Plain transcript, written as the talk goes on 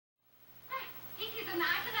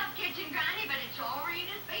Granny, but it's already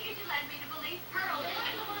as big as you led me to believe. Pearl, this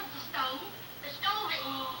is the stove. The stove is...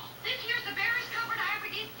 This here's the barest cupboard I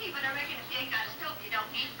ever did see, but I reckon if you ain't got a stove, you don't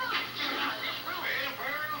need food. This room. Well,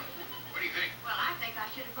 Pearl, what do you think? Well, I think I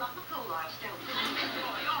should have brought my coal oil stove.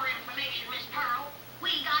 For your information, Miss Pearl,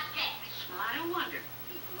 we got gas. Well, I don't wonder.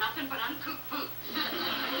 Eating nothing but uncooked food.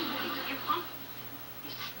 You pump.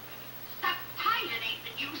 Stuck tight, it ain't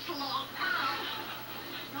been used so long, Pearl.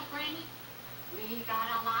 No, Granny? We got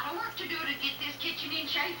a lot of work to do to get this kitchen in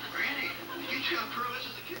shape. Granny, did you tell Pearl this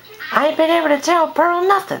is the kitchen? I ain't been able to tell Pearl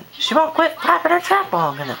nothing. She won't quit flapping her trap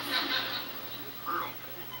long enough. Pearl,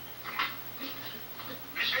 come on.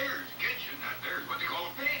 This here's the kitchen. That there's what they call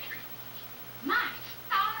a pantry. My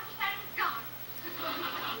stars and God.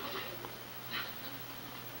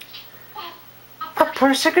 A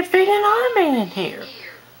person could feed an army in here.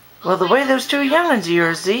 Well, the way those two young'uns of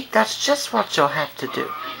yours eat, that's just what you'll have to do.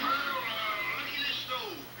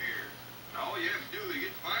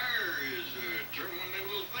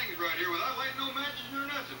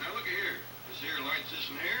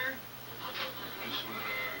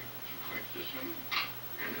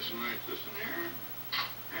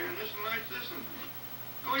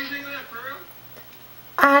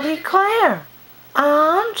 I declare,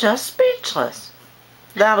 I'm just speechless.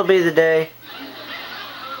 That'll be the day.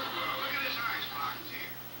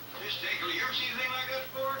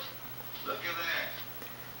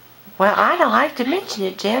 Well, I don't like to mention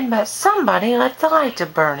it, Jim, but somebody left the lights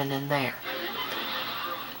burning in there.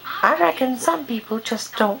 I reckon some people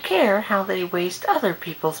just don't care how they waste other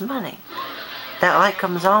people's money. That light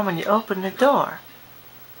comes on when you open the door.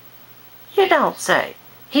 You don't say.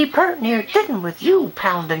 He pert near didn't with you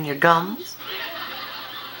pounding your gums.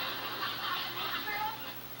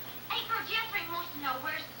 Hey, girl, Jeffrey wants to know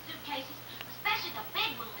where's the suitcases, especially the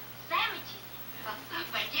big one with the sandwiches in it.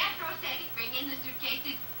 When Jethro said he'd bring in the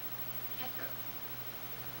suitcases, Jethro.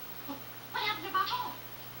 What happened to my phone?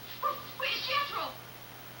 Where's Jethro?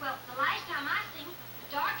 Well, the last time I seen him,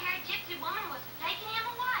 the dark-haired gypsy woman was taking him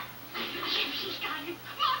away. Gypsy's got him.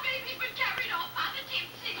 My baby's been carried off by the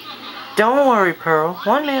gypsy. Don't worry, Pearl.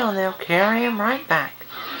 One mail and they'll carry him right back.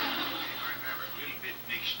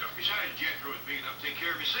 Besides, Jethro is big enough to take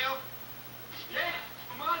care of himself. Yeah,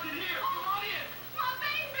 Mama's in here. Come on in. My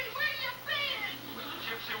baby, where you been? With the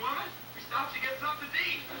gypsy woman, we stopped to get something to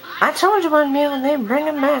eat. I told you one mail and they bring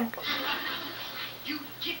him back. You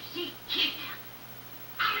gypsy kid.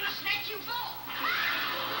 I'm gonna snatch you for.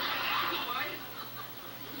 Wife,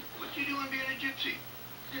 what you doing being a gypsy?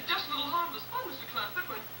 You're just a little harmless fun, Mr. Clampett.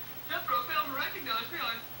 When Jethro failed to recognize me,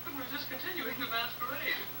 I couldn't resist continuing the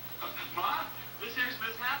masquerade. Ma, this here's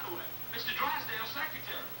Miss Hathaway, Mr. Drysdale's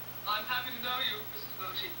secretary. I'm happy to know you, Mrs.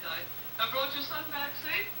 Boutique. I have brought your son back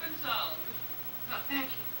safe and sound. Oh, thank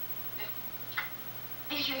you.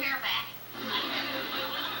 Is your hair back?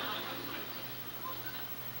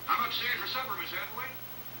 How much staying for supper, Miss Hathaway?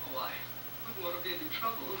 Oh, I wouldn't want to be in any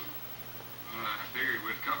trouble. I figured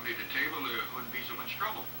with company at the table, there wouldn't be so much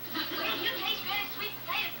trouble. Well, you taste very sweet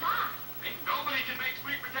potato pie. Ain't nobody can make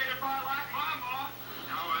sweet potato pie like my ma.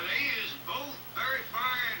 Now, they is both very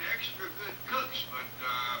fine, extra good cooks, but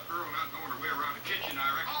Pearl not going her way around the kitchen,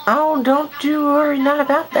 I reckon. Oh, don't you worry not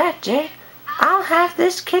about that, Jay. I'll have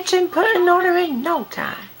this kitchen put in order in no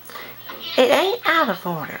time. It ain't out of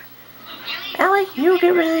order. Ellie, you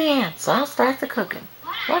get rid of the ants. I'll start the cooking.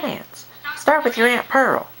 What ants? Start with your Aunt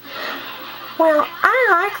Pearl. Well, I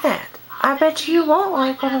like that. I bet you won't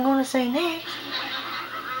like what I'm going to say next.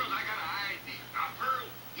 Girls, I got an idea. Now, Pearl,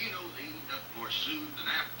 you know they ain't nothing more soothing and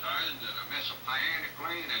appetizing than a mess of piano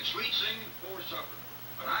playing and sweet singing before supper.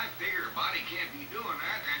 But I figure a body can't be doing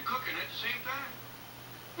that and cooking at the same time.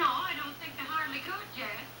 No, I don't think they hardly could,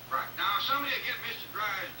 Jack. Right. Now, somebody will get Mr.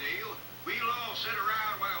 Drysdale. We'll all sit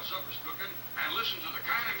around while supper's cooking and listen to the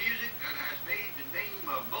kind of music that has made the name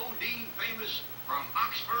of Bodine famous from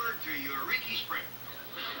Oxford to Eureka Springs.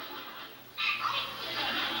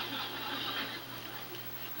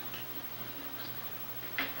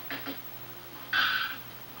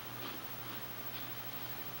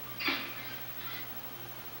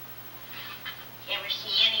 Ever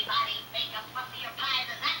see anybody make a fluffier pie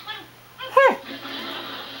than that one?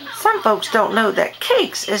 Some folks don't know that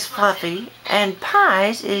cakes is fluffy and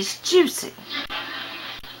pies is juicy.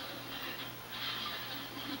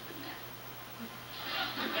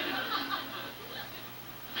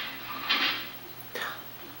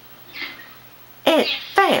 It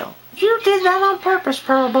failed. You did that on purpose,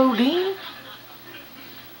 Pearl Bodine.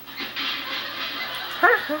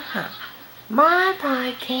 Ha ha ha. My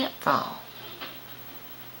pie can't fall.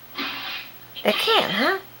 It can,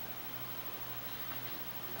 huh?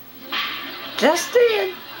 Just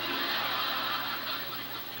did.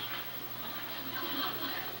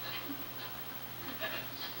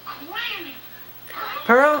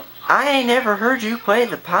 Pearl, I ain't ever heard you play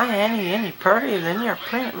the piano any prettier than you're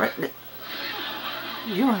playing.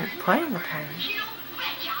 You ain't playing the piano. You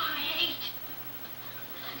betcha I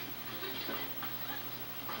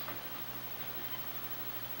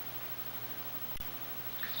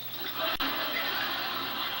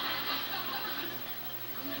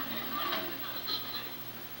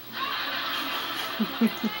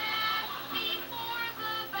ain't.